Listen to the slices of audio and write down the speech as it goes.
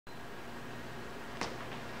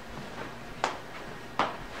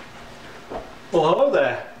Well, hello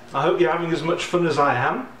there. I hope you're having as much fun as I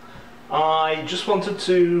am. I just wanted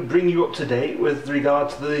to bring you up to date with regard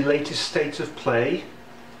to the latest state of play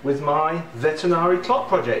with my Vetinari Clock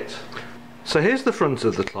Project. So here's the front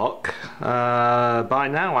of the clock. By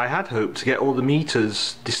now I had hoped to get all the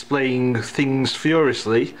meters displaying things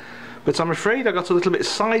furiously, but I'm afraid I got a little bit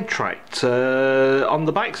sidetracked on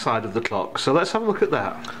the back side of the clock, so let's have a look at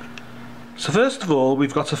that. So first of all,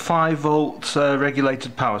 we've got a 5-volt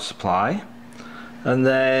regulated power supply. And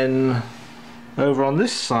then over on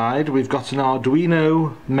this side we've got an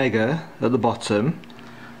Arduino Mega at the bottom.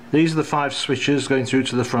 These are the 5 switches going through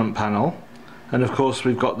to the front panel, and of course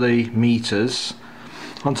we've got the meters.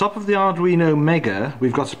 On top of the Arduino Mega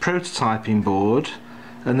we've got a prototyping board,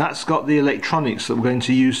 and that's got the electronics that we're going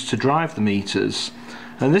to use to drive the meters.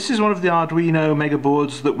 And this is one of the Arduino Mega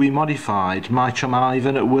boards that we modified, my chum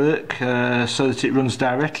Ivan at work, so that it runs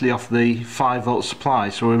directly off the 5-volt supply.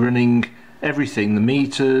 So we're running everything, the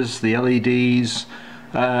meters, the LEDs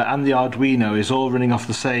and the Arduino is all running off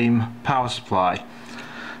the same power supply.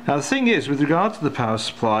 Now the thing is, with regard to the power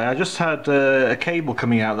supply, I just had a cable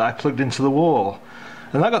coming out that I plugged into the wall,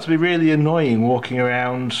 and that got to be really annoying walking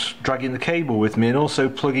around dragging the cable with me, and also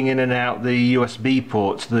plugging in and out the USB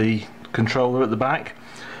port to the controller at the back.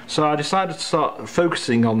 So I decided to start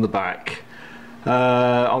focusing on the back,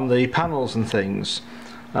 on the panels and things.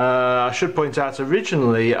 I should point out,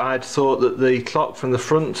 originally I'd thought that the clock from the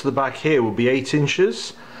front to the back here would be 8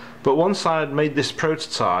 inches, but once I'd made this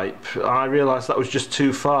prototype I realised that was just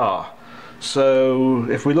too far. So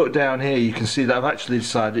if we look down here you can see that I've actually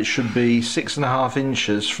decided it should be 6.5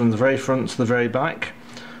 inches from the very front to the very back.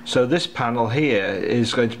 So this panel here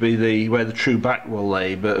is going to be where the true back will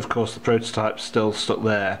lay, but of course the prototype's still stuck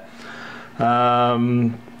there.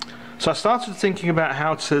 So I started thinking about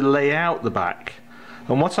how to lay out the back.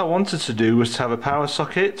 And what I wanted to do was to have a power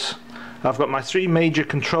socket. I've got my 3 major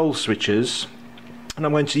control switches, and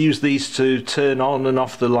I'm going to use these to turn on and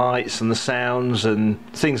off the lights and the sounds and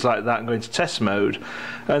things like that. I'm going to test mode,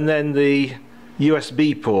 and then the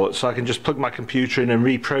USB port, so I can just plug my computer in and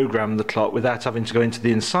reprogram the clock without having to go into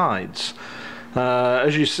the insides.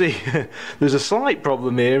 As you see, there's a slight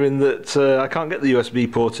problem here in that I can't get the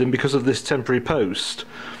USB port in because of this temporary post,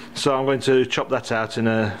 so I'm going to chop that out in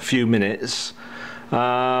a few minutes.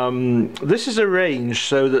 This is arranged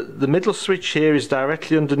so that the middle switch here is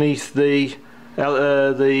directly underneath the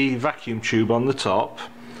vacuum tube on the top,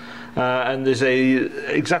 and there's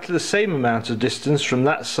exactly the same amount of distance from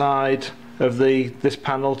that side of this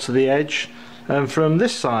panel to the edge, and from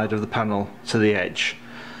this side of the panel to the edge.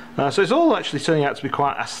 So it's all actually turning out to be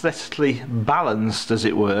quite aesthetically balanced, as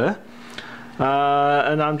it were.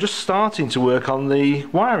 And I'm just starting to work on the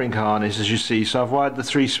wiring harness, as you see. So I've wired the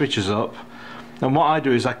 3 switches up. And what I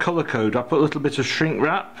do is I colour code. I put a little bit of shrink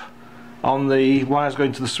wrap on the wires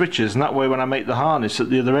going to the switches, and that way when I make the harness at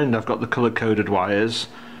the other end I've got the colour coded wires,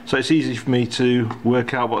 so it's easy for me to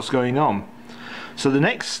work out what's going on. So the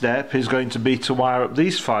next step is going to be to wire up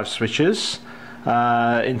these 5 switches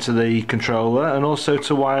into the controller, and also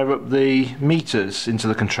to wire up the meters into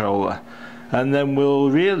the controller, and then we'll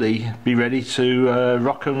really be ready to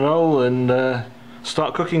rock and roll and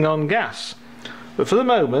start cooking on gas. But for the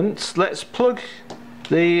moment, let's plug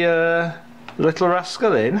the little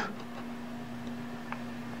rascal in,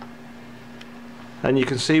 and you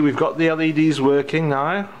can see we've got the LEDs working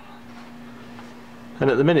now.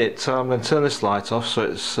 And at the minute I'm going to turn this light off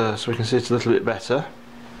so we can see it a little bit better.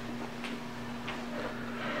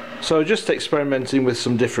 So just experimenting with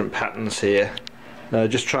some different patterns here,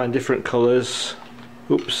 just trying different colours.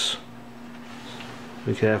 Oops,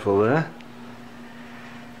 be careful there.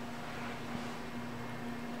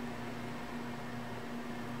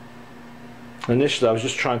 Initially I was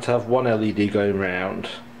just trying to have one LED going round,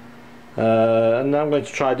 and now I'm going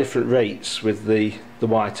to try different rates with the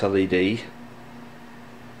white LED.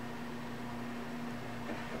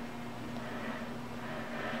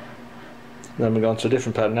 Then we've gone to a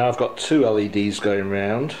different pattern. Now I've got 2 LEDs going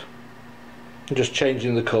round. I'm just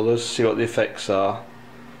changing the colours, see what the effects are.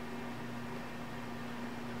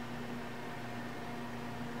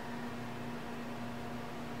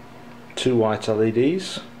 Two white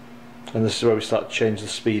LEDs. And this is where we start to change the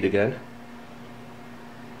speed again.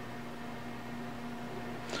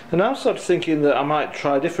 And now I started thinking that I might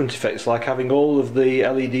try different effects, like having all of the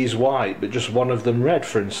LEDs white but just one of them red,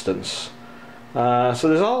 for instance. So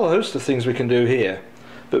there's a whole host of things we can do here.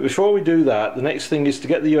 But before we do that, the next thing is to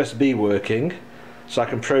get the USB working so I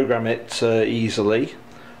can program it easily,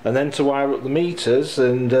 and then to wire up the meters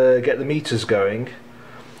and get the meters going.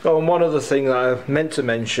 Oh, and one other thing that I meant to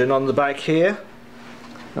mention on the back here,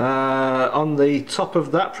 On the top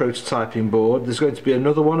of that prototyping board there's going to be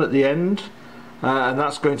another one at the end, and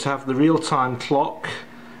that's going to have the real-time clock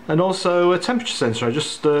and also a temperature sensor. I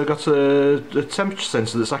just got a temperature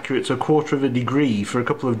sensor that's accurate to 1/4 of a degree for a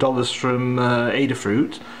couple of dollars from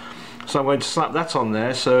Adafruit. So I'm going to slap that on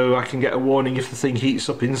there so I can get a warning if the thing heats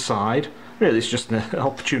up inside. Really, it's just an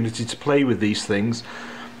opportunity to play with these things.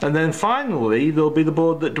 And then finally there'll be the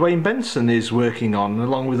board that Dwayne Benson is working on,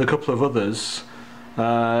 along with a couple of others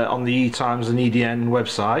on the E-Times and EDN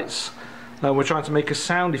websites. We're trying to make a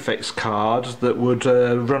sound effects card that would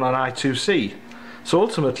run on I2C. So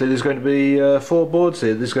ultimately there's going to be 4 boards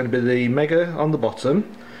here. There's going to be the Mega on the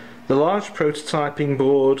bottom, the large prototyping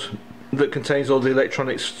board that contains all the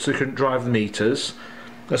electronics to drive the meters,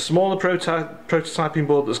 a smaller prototyping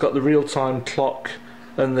board that's got the real-time clock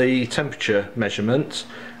and the temperature measurement,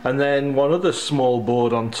 and then one other small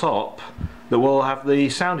board on top that will have the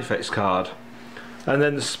sound effects card. And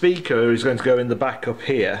then the speaker is going to go in the back up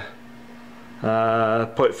here,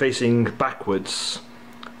 facing backwards.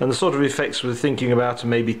 And the sort of effects we're thinking about are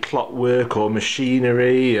maybe clockwork or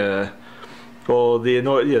machinery, or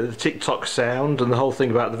the tick-tock sound. And the whole thing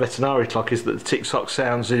about the Vetinari clock is that the tick-tock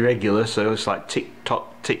sound's irregular, so it's like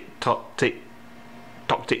tick-tock, tick-tock,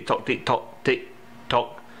 tick-tock, tick-tock, tick-tock,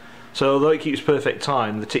 tick-tock. So although it keeps perfect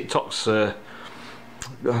time, the tick-tocks are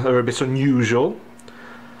a bit unusual.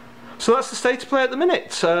 So that's the state of play at the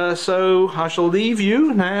minute. So I shall leave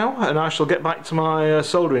you now, and I shall get back to my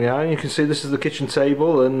soldering iron. You can see this is the kitchen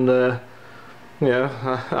table, and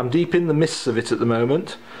I'm deep in the midst of it at the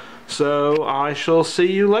moment. So I shall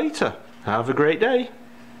see you later. Have a great day.